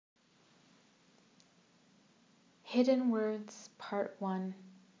Hidden Words Part 1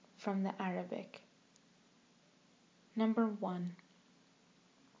 from the Arabic. Number 1.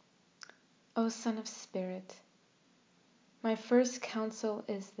 O Son of Spirit, my first counsel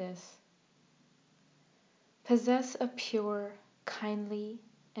is this: possess a pure, kindly,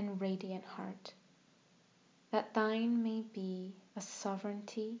 and radiant heart, that thine may be a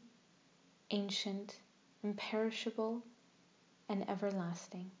sovereignty, ancient, imperishable, and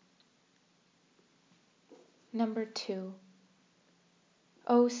everlasting. Number 2.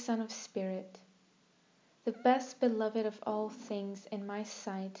 O Son of Spirit, the best beloved of all things in my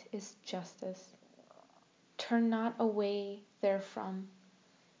sight is justice. Turn not away therefrom,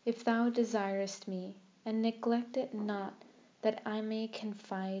 if thou desirest me, and neglect it not, that I may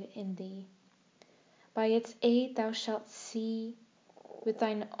confide in thee. By its aid thou shalt see with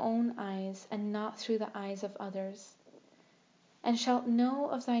thine own eyes, and not through the eyes of others, and shalt know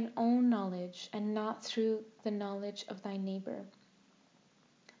of thine own knowledge, and not through the knowledge of thy neighbor.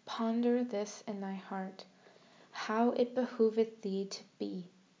 Ponder this in thy heart, how it behoveth thee to be.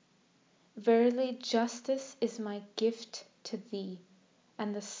 Verily justice is my gift to thee,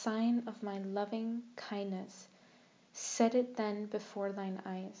 and the sign of my loving kindness. Set it then before thine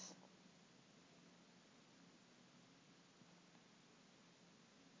eyes.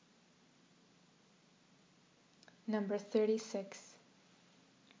 Number 36.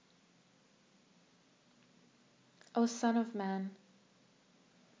 O Son of Man,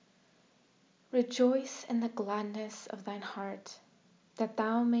 rejoice in the gladness of thine heart, that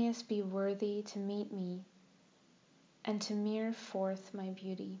thou mayest be worthy to meet me, and to mirror forth my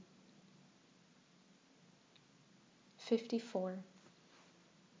beauty. 54.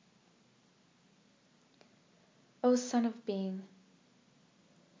 O Son of Being,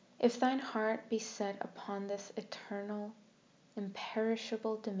 if thine heart be set upon this eternal,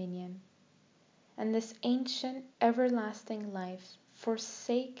 imperishable dominion, and this ancient, everlasting life,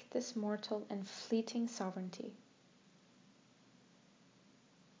 forsake this mortal and fleeting sovereignty.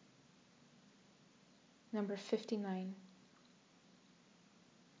 Number 59.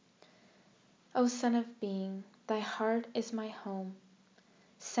 O Son of Being, thy heart is my home.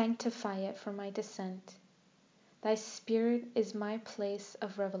 Sanctify it for my descent. Thy spirit is my place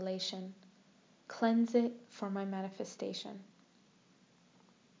of revelation. Cleanse it for my manifestation.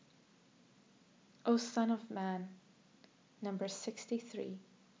 O Son of Man, number 63.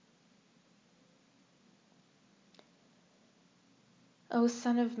 O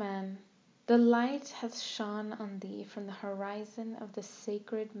Son of Man, the light hath shone on thee from the horizon of the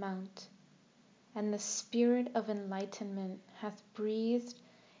sacred mount, and the spirit of enlightenment hath breathed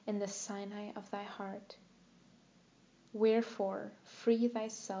in the Sinai of thy heart. Wherefore, free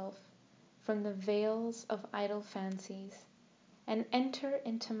thyself from the veils of idle fancies, and enter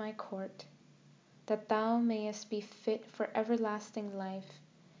into my court, that thou mayest be fit for everlasting life,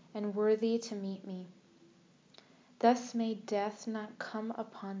 and worthy to meet me. Thus may death not come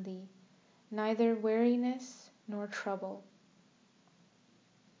upon thee, neither weariness nor trouble.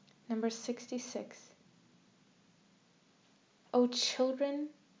 Number 66. O children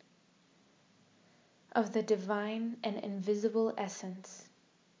of the divine and invisible essence,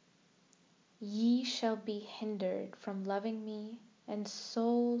 ye shall be hindered from loving me, and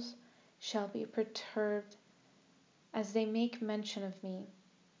souls shall be perturbed as they make mention of me.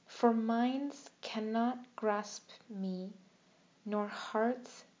 For minds cannot grasp me, nor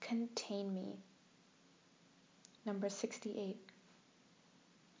hearts contain me. Number 68.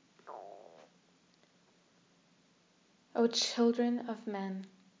 O children of men,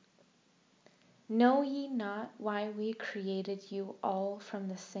 know ye not why we created you all from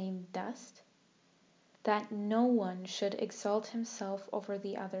the same dust? That no one should exalt himself over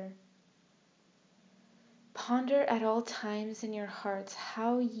the other. Ponder at all times in your hearts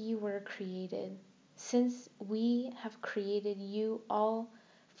how ye were created, since we have created you all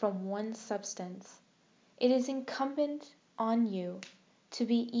from one substance. It is incumbent on you to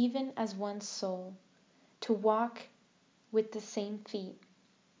be even as one soul, to walk with the same feet,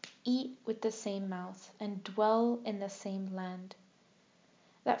 eat with the same mouth, and dwell in the same land,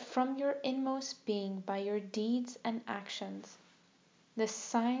 that from your inmost being, by your deeds and actions, the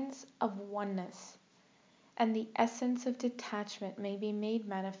signs of oneness and the essence of detachment may be made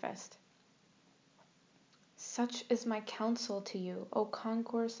manifest. Such is my counsel to you, O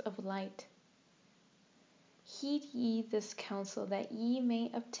concourse of light. Heed ye this counsel, that ye may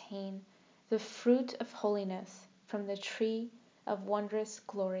obtain the fruit of holiness from the tree of wondrous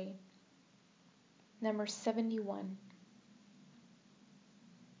glory. Number 71.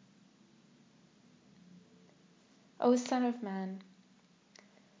 O Son of Man,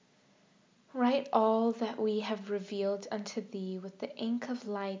 Write all that we have revealed unto thee with the ink of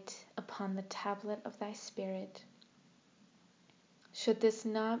light upon the tablet of thy Spirit. Should this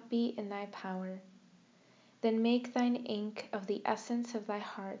not be in thy power, then make thine ink of the essence of thy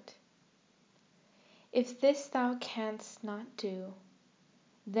heart. If this thou canst not do,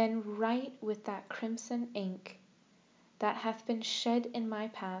 then write with that crimson ink that hath been shed in my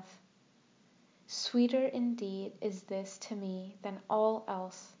path. Sweeter indeed is this to me than all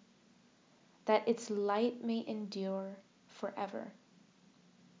else, that its light may endure forever.